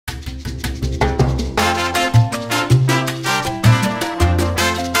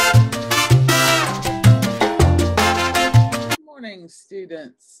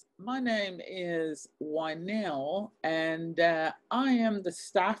students. My name is Wynell, and I am the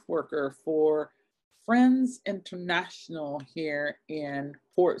staff worker for Friends International here in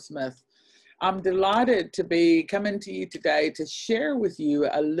Portsmouth. I'm delighted to be coming to you today to share with you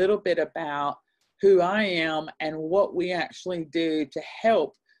a little bit about who I am and what we actually do to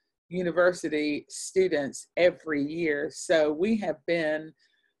help university students every year. So we have been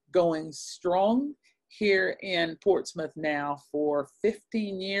going strong here in Portsmouth now for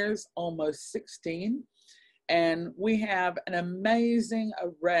 15 years, almost 16. And we have an amazing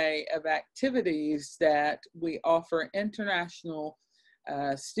array of activities that we offer international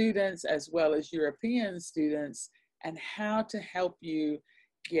students as well as European students, and how to help you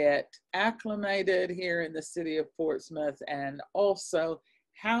get acclimated here in the city of Portsmouth, and also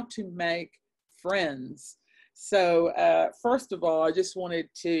how to make friends. So first of all, I just wanted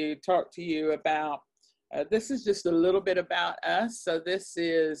to talk to you about, this is just a little bit about us. So this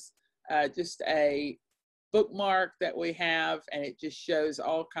is just a bookmark that we have, and it just shows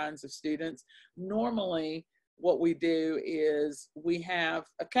all kinds of students. Normally, what we do is we have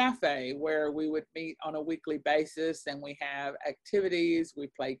a cafe where we would meet on a weekly basis, and we have activities, we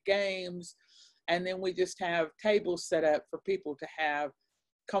play games, and then we just have tables set up for people to have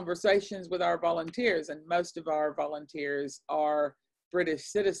conversations with our volunteers. And most of our volunteers are British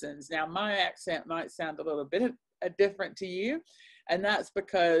citizens. Now, my accent might sound a little bit different to you, and that's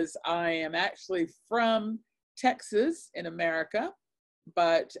because I am actually from Texas in America,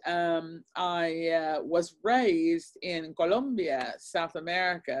 but I was raised in Colombia, South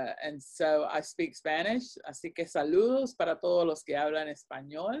America, and so I speak Spanish. Así que saludos para todos los que hablan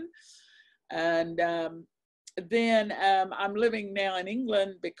español. And then I'm living now in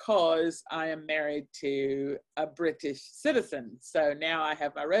England because I am married to a British citizen. So now I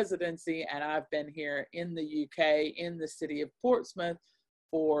have my residency, and I've been here in the UK, in the city of Portsmouth,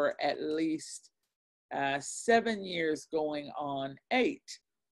 for at least 7 years, going on 8.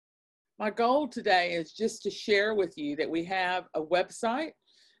 My goal today is just to share with you that we have a website,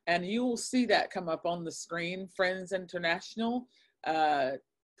 and you will see that come up on the screen, Friends International,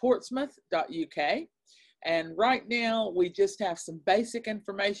 Portsmouth.uk. And right now, we just have some basic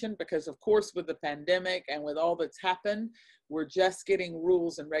information because, of course, with the pandemic and with all that's happened, we're just getting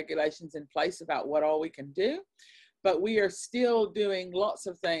rules and regulations in place about what all we can do. But we are still doing lots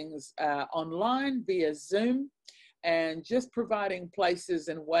of things online via Zoom, and just providing places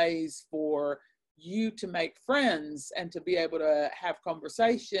and ways for you to make friends and to be able to have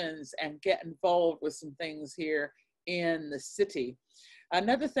conversations and get involved with some things here in the city.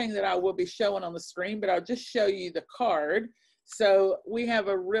 Another thing that I will be showing on the screen, but I'll just show you the card. So we have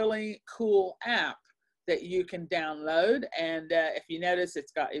a really cool app that you can download. And if you notice,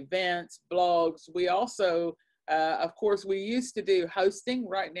 it's got events, blogs. We also, of course, we used to do hosting.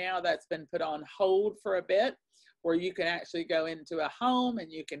 Right now, that's been put on hold for a bit, where you can actually go into a home and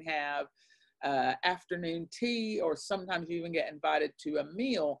you can have afternoon tea, or sometimes you even get invited to a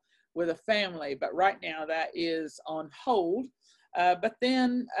meal with a family. But right now, that is on hold. But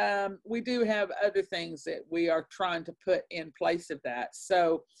then we do have other things that we are trying to put in place of that.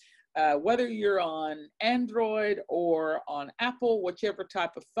 So whether you're on Android or on Apple, whichever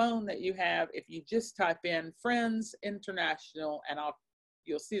type of phone that you have, if you just type in Friends International, and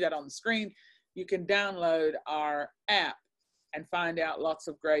you'll see that on the screen, you can download our app and find out lots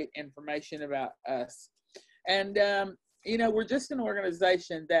of great information about us. And, you know, we're just an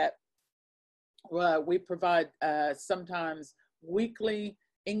organization that we provide sometimes weekly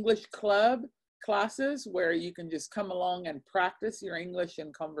English club classes where you can just come along and practice your English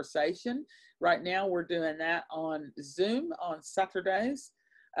and conversation. Right now we're doing that on Zoom on Saturdays.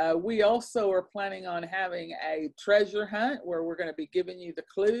 We also are planning on having a treasure hunt where we're going to be giving you the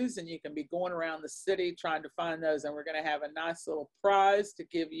clues, and you can be going around the city trying to find those, and we're going to have a nice little prize to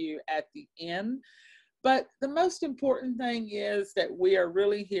give you at the end. But the most important thing is that we are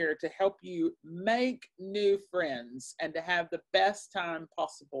really here to help you make new friends and to have the best time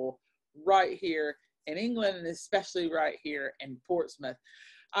possible right here in England, and especially right here in Portsmouth.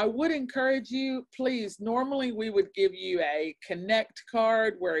 I would encourage you, please, normally we would give you a Connect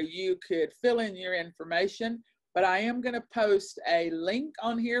card where you could fill in your information, but I am going to post a link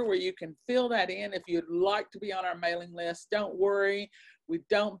on here where you can fill that in if you'd like to be on our mailing list. Don't worry. We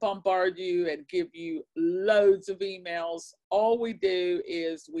don't bombard you and give you loads of emails. All we do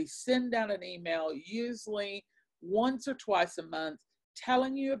is we send out an email, usually once or twice a month,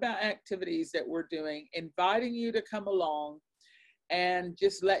 telling you about activities that we're doing, inviting you to come along, and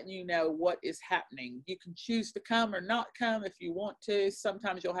just letting you know what is happening. You can choose to come or not come if you want to.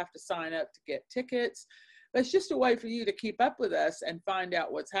 Sometimes you'll have to sign up to get tickets. That's just a way for you to keep up with us and find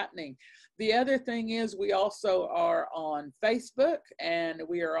out what's happening. The other thing is we also are on Facebook and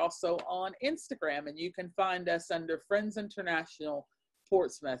we are also on Instagram, and you can find us under Friends International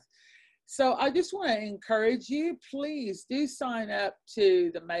Portsmouth. So I just want to encourage you, please do sign up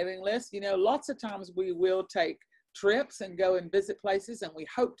to the mailing list. You know, lots of times we will take trips and go and visit places, and we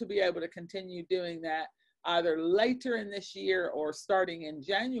hope to be able to continue doing that either later in this year or starting in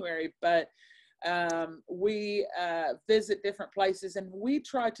January. But we visit different places, and we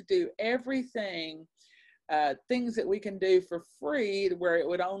try to do everything, things that we can do for free where it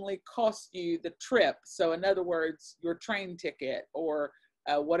would only cost you the trip. So in other words, your train ticket or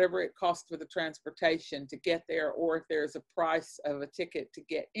whatever it costs for the transportation to get there, or if there's a price of a ticket to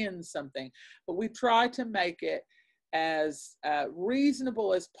get in something. But we try to make it as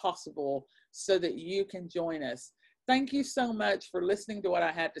reasonable as possible so that you can join us. Thank you so much for listening to what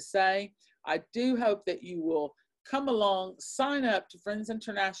I had to say. I do hope that you will come along, sign up to Friends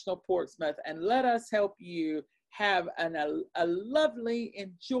International Portsmouth, and let us help you have a lovely,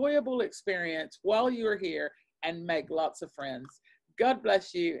 enjoyable experience while you're here and make lots of friends. God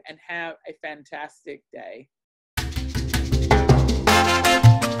bless you and have a fantastic day.